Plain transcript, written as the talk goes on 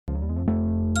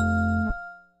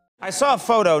I saw a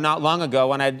photo not long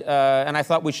ago, and I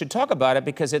thought we should talk about it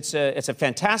because it's a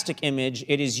fantastic image.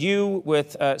 It is you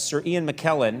with Sir Ian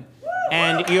McKellen,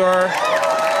 and you're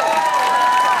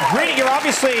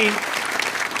obviously.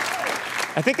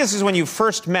 I think this is when you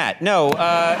first met. No,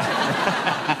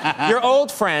 you're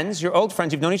old friends. You're old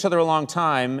friends. You've known each other a long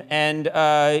time, and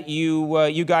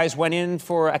you guys went in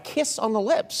for a kiss on the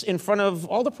lips in front of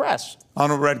all the press. On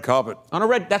a red carpet.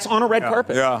 That's on a red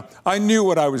carpet. Yeah, I knew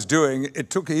what I was doing. It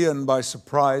took Ian by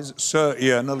surprise, Sir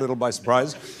Ian, a little by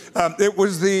surprise. It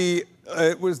was the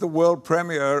world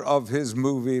premiere of his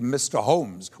movie Mr.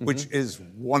 Holmes, which is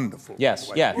wonderful.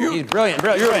 Yes, yeah, he's brilliant,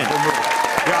 brilliant.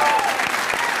 Yeah.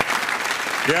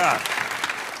 Yeah.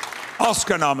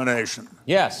 Oscar nomination.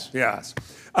 Yes. Yes.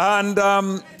 And,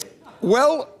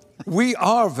 well, we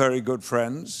are very good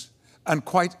friends and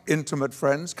quite intimate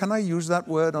friends. Can I use that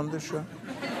word on this show?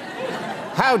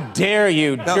 How dare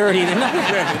you, dirty... No.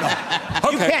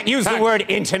 Okay. You can't use the word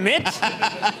intimate.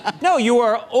 No, you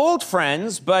are old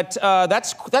friends, but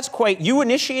that's quite... You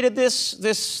initiated this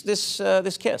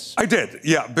kiss. I did,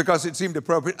 yeah, because it seemed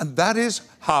appropriate, and that is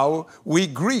how we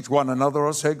greet one another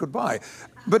or say goodbye.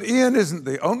 But Ian isn't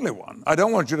the only one. I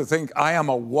don't want you to think I am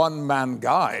a one-man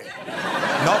guy.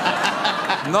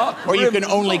 Not or you can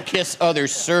only kiss other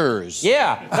sirs.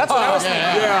 Yeah, that's what I was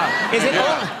thinking.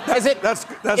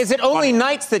 Yeah. Is it only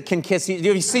knights that can kiss you?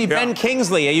 You see Ben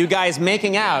Kingsley, are you guys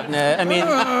making out? I mean,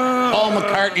 Paul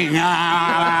McCartney.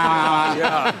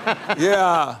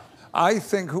 Yeah. I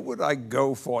think, who would I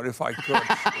go for if I could?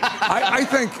 I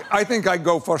think I'd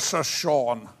go for Sir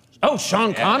Sean. Oh,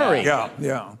 Sean Connery. Yeah.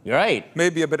 You're right.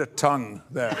 Maybe a bit of tongue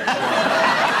there. Sure,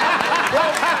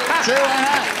 why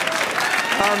not?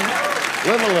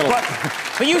 Live a little.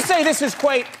 But you say this is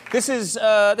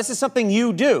something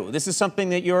you do. This is something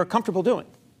that you're comfortable doing.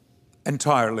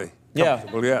 Entirely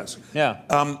comfortable, yes. Yeah.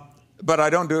 But I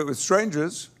don't do it with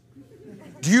strangers.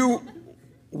 Do you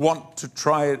want to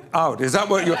try it out? Is that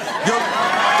what you're...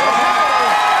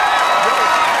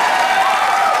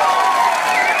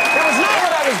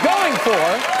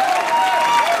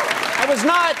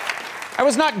 I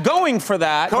was not going for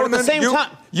that, Conan, but at the same time...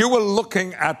 You were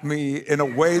looking at me in a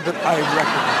way that I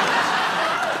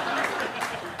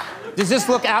recognize. Does this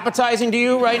look appetizing to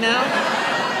you right now?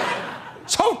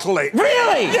 Totally.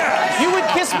 Really? Yes. You would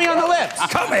kiss me on the lips.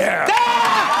 Come here.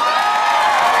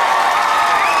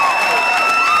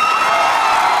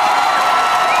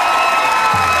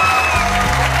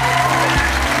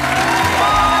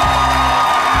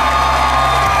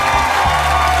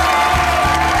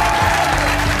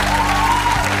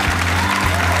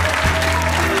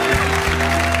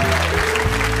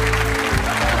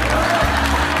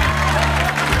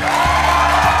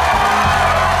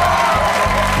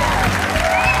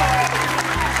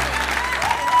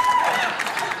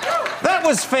 That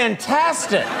was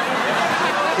fantastic.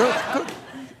 Good.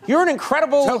 You're an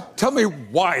incredible... Tell me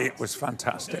why it was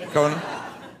fantastic, Conan.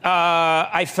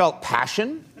 I felt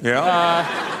passion. Yeah.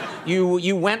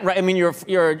 You went right. I mean, you're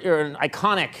an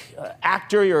iconic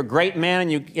actor. You're a great man,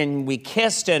 and we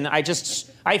kissed, and I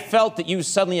felt that you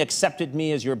suddenly accepted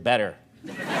me as your better.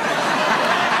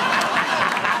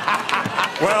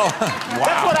 Well,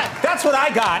 wow. That's what I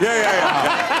got.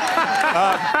 Yeah.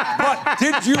 But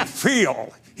did you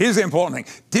feel? Here's the important thing.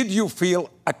 Did you feel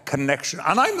a connection?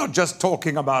 And I'm not just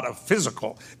talking about a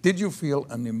physical. Did you feel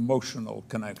an emotional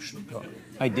connection?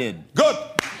 I did. Good.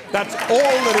 That's all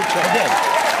that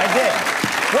I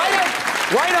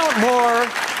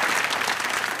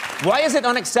did. Why is it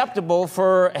unacceptable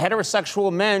for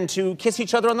heterosexual men to kiss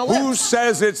each other on the lips? Who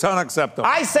says it's unacceptable?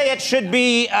 I say it should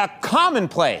be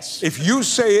commonplace. If you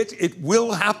say it, it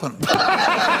will happen.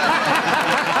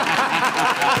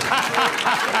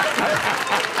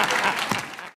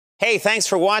 Hey, thanks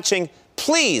for watching.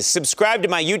 Please subscribe to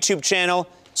my YouTube channel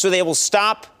so they will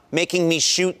stop making me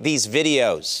shoot these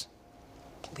videos.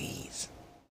 Please.